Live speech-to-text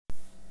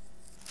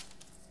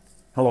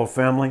Hello,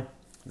 family.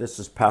 This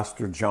is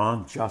Pastor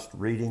John, just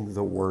reading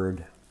the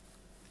Word.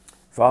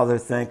 Father,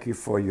 thank you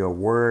for your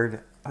Word.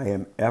 I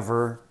am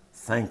ever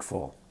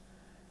thankful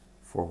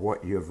for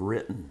what you have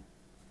written,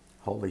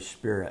 Holy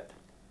Spirit,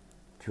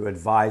 to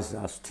advise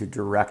us, to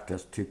direct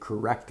us, to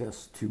correct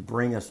us, to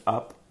bring us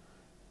up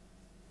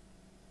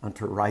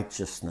unto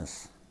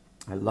righteousness.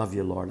 I love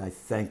you, Lord. I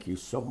thank you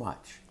so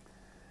much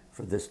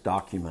for this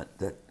document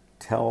that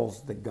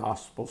tells the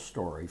gospel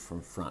story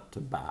from front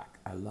to back.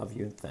 I love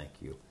you and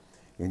thank you.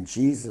 In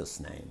Jesus'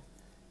 name,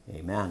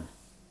 amen.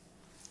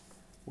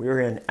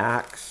 We're in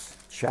Acts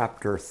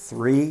chapter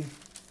 3.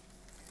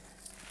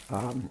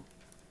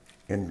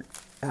 In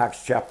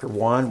Acts chapter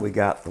 1, we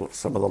got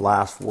some of the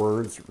last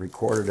words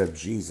recorded of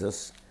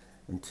Jesus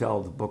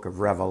until the book of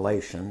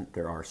Revelation.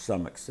 There are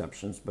some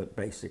exceptions, but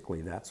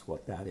basically that's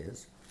what that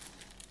is.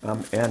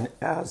 And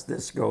as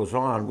this goes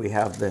on, we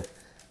have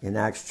in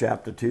Acts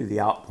chapter 2,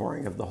 the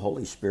outpouring of the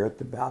Holy Spirit,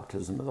 the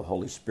baptism of the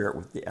Holy Spirit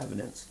with the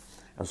evidence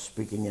of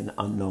speaking in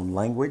unknown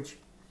language.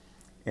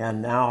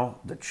 And now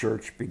the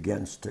church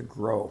begins to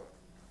grow.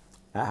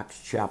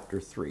 Acts chapter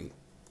 3.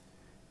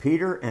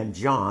 Peter and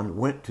John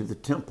went to the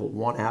temple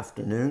one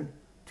afternoon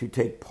to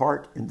take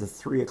part in the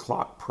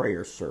 3:00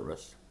 prayer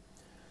service.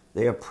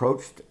 They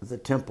approached the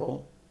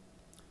temple.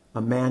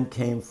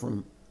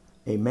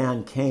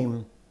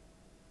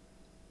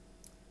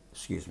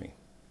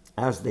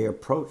 As they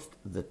approached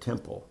the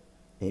temple,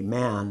 a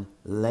man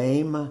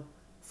lame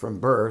from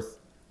birth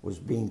was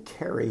being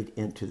carried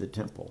into the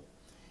temple.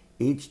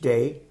 Each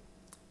day,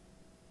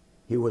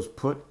 he was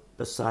put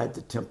beside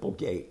the temple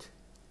gate,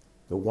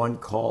 the one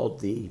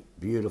called the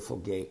Beautiful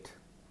Gate,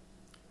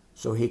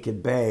 so he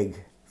could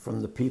beg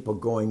from the people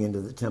going into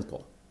the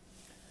temple.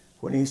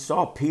 When he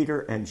saw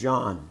Peter and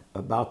John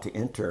about to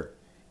enter,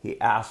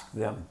 he asked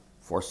them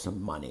for some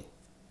money.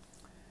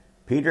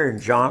 Peter and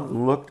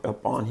John looked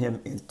upon him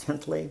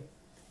intently,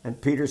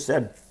 and Peter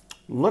said,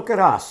 "Look at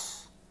us."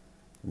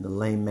 And the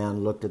lame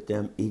man looked at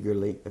them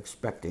eagerly,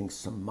 expecting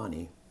some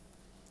money.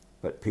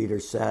 But Peter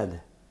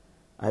said,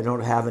 "I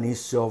don't have any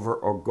silver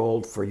or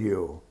gold for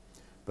you,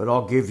 but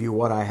I'll give you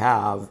what I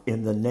have.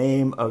 In the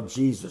name of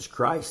Jesus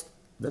Christ,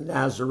 the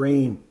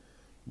Nazarene,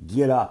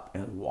 get up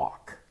and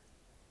walk."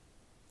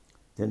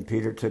 Then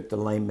Peter took the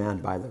lame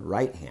man by the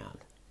right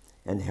hand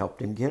and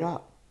helped him get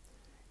up.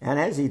 And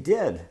as he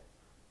did,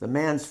 the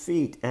man's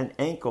feet and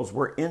ankles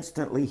were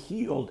instantly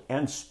healed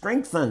and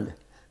strengthened.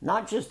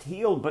 Not just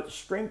healed, but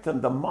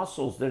strengthened. The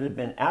muscles that had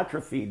been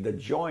atrophied, the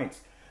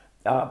joints,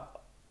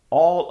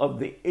 all of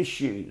the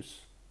issues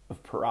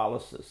of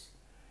paralysis.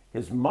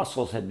 His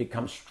muscles had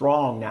become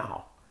strong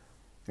now.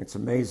 It's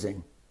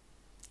amazing.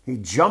 He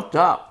jumped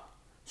up,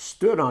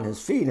 stood on his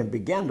feet, and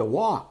began to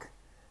walk.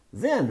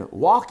 Then,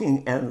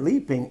 walking and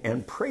leaping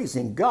and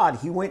praising God,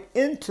 he went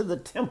into the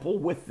temple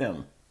with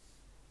them.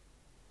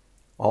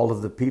 All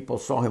of the people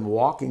saw him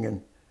walking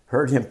and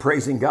heard him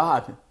praising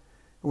God.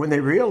 When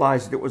they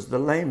realized it was the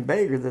lame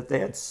beggar that they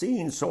had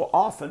seen so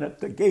often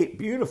at the gate,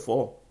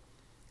 Beautiful,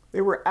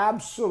 they were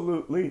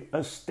absolutely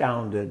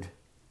astounded.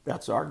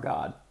 That's our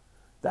God.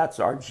 That's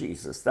our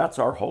Jesus. That's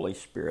our Holy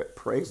Spirit.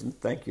 Praise and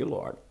thank you,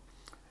 Lord.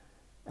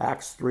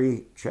 Acts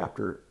 3,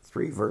 chapter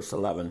 3, verse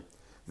 11.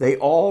 They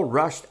all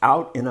rushed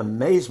out in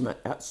amazement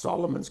at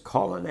Solomon's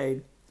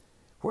colonnade,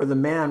 where the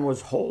man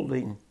was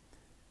holding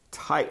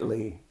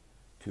tightly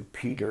to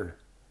Peter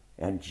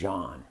and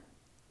John.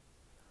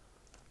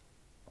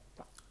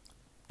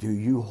 Do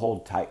you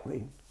hold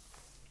tightly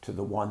to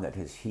the one that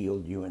has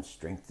healed you and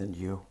strengthened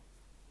you?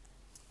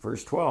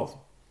 Verse 12,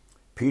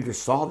 Peter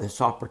saw this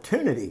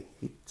opportunity.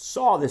 He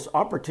saw this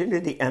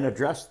opportunity and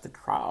addressed the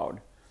crowd.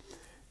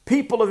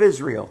 "People of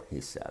Israel," he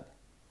said,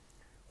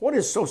 "what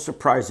is so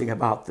surprising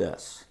about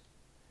this?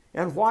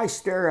 And why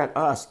stare at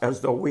us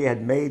as though we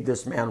had made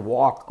this man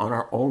walk on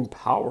our own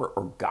power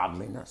or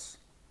godliness?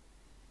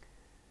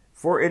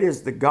 For it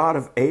is the God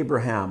of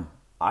Abraham,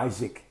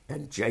 Isaac,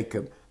 and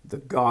Jacob, the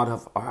God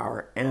of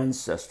our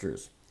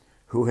ancestors,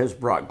 who has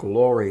brought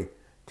glory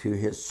to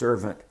his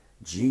servant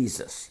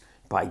Jesus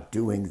by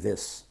doing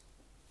this.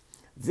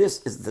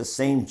 This is the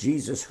same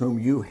Jesus whom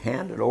you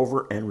handed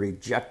over and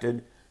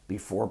rejected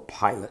before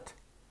Pilate,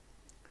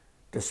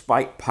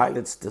 despite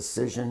Pilate's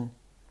decision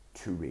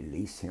to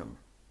release him.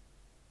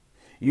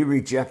 You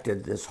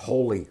rejected this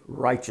holy,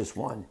 righteous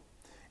one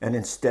and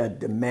instead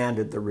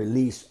demanded the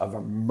release of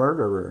a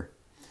murderer.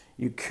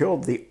 You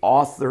killed the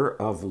author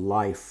of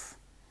life.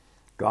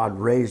 God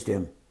raised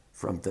him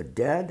from the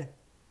dead,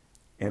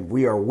 and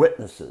we are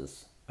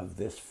witnesses of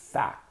this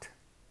fact.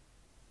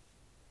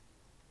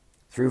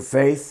 Through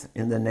faith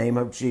in the name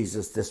of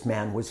Jesus, this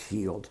man was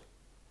healed,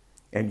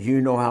 and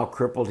you know how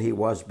crippled he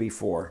was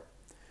before.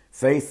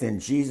 Faith in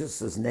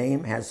Jesus'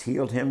 name has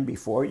healed him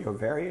before your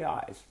very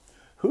eyes.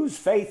 Whose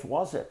faith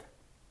was it?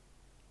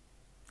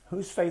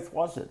 Whose faith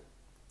was it?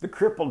 The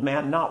crippled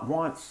man not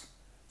once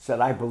said,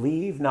 "I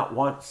believe," not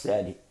once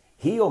said,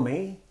 "Heal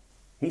me."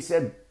 He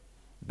said,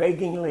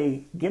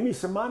 beggingly, "Give me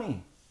some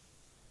money."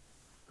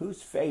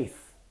 Whose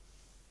faith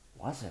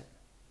was it?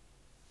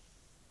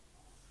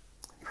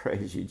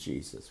 Praise you,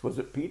 Jesus. Was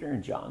it Peter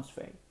and John's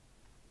faith?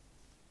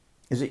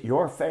 Is it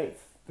your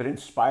faith that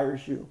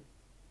inspires you?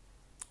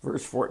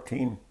 Verse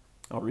 14,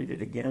 I'll read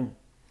it again.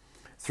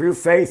 Through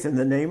faith in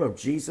the name of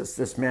Jesus,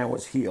 this man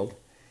was healed,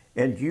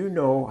 and you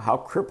know how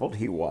crippled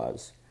he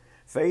was.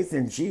 Faith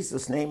in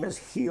Jesus' name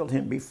has healed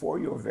him before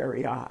your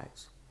very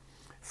eyes.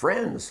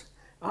 Friends,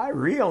 I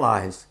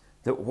realize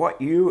that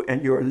what you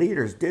and your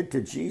leaders did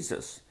to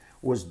Jesus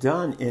was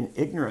done in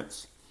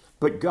ignorance,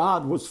 but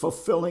God was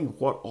fulfilling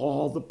what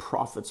all the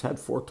prophets had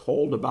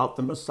foretold about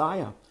the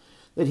Messiah,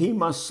 that he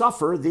must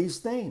suffer these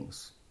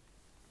things.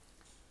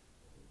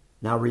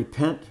 Now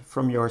repent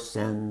from your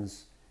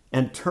sins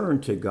and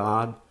turn to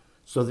God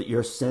so that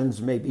your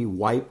sins may be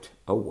wiped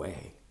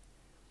away.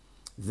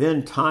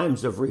 Then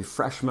times of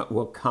refreshment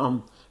will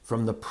come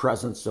from the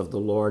presence of the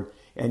Lord,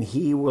 and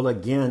he will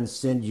again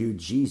send you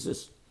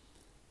Jesus,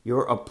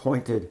 your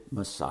appointed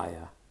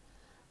Messiah.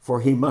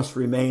 For he must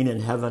remain in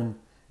heaven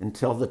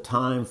until the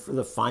time for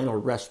the final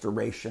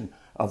restoration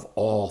of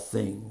all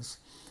things,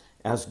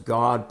 as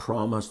God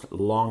promised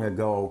long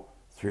ago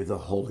through the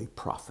holy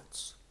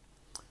prophets.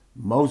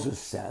 Moses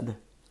said,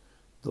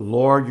 "The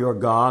Lord your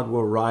God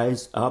will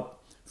rise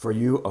up for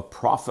you a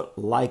prophet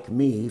like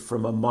me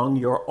from among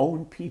your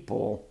own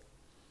people.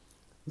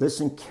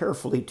 Listen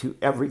carefully to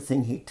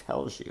everything he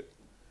tells you."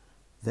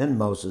 Then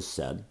Moses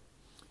said,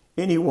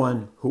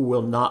 "Anyone who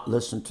will not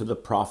listen to the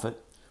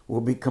prophet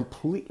will be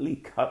completely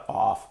cut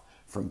off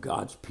from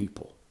God's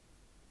people."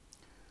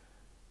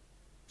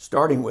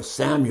 Starting with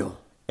Samuel,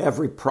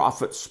 every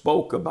prophet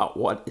spoke about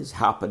what is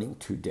happening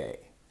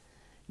today.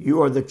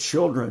 You are the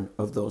children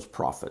of those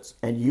prophets,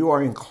 and you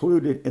are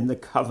included in the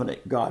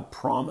covenant God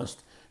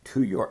promised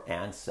to your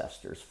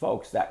ancestors.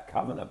 Folks, that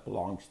covenant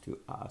belongs to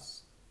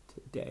us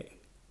today.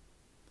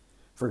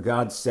 For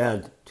God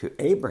said to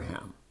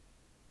Abraham,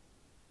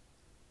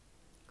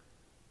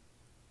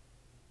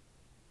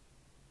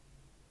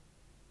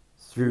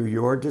 "Through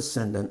your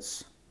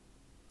descendants,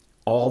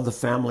 all the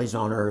families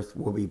on earth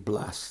will be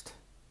blessed."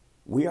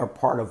 We are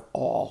part of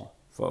all,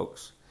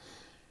 folks.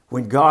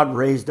 When God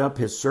raised up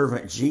his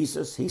servant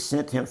Jesus, he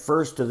sent him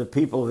first to the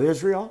people of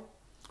Israel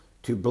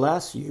to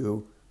bless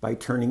you by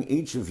turning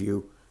each of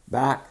you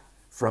back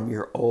from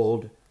your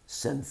old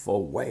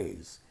sinful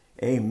ways.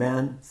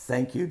 Amen.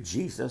 Thank you,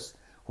 Jesus.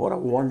 What a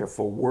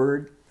wonderful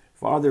word.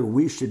 Father,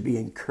 we should be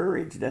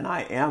encouraged, and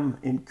I am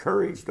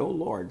encouraged, O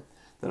Lord,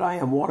 that I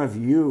am one of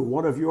you,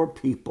 one of your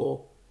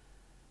people.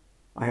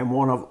 I am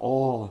one of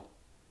all.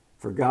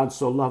 For God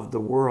so loved the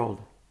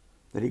world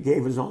that he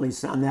gave his only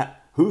Son,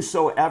 that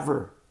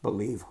whosoever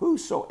believe,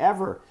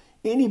 whosoever,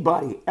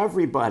 anybody,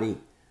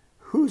 everybody,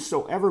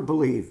 whosoever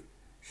believe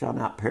shall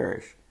not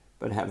perish,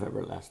 but have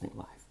everlasting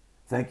life.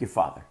 Thank you,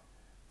 Father,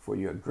 for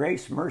your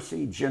grace,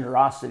 mercy,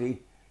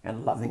 generosity,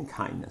 and loving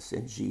kindness.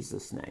 In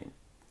Jesus' name,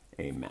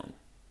 amen.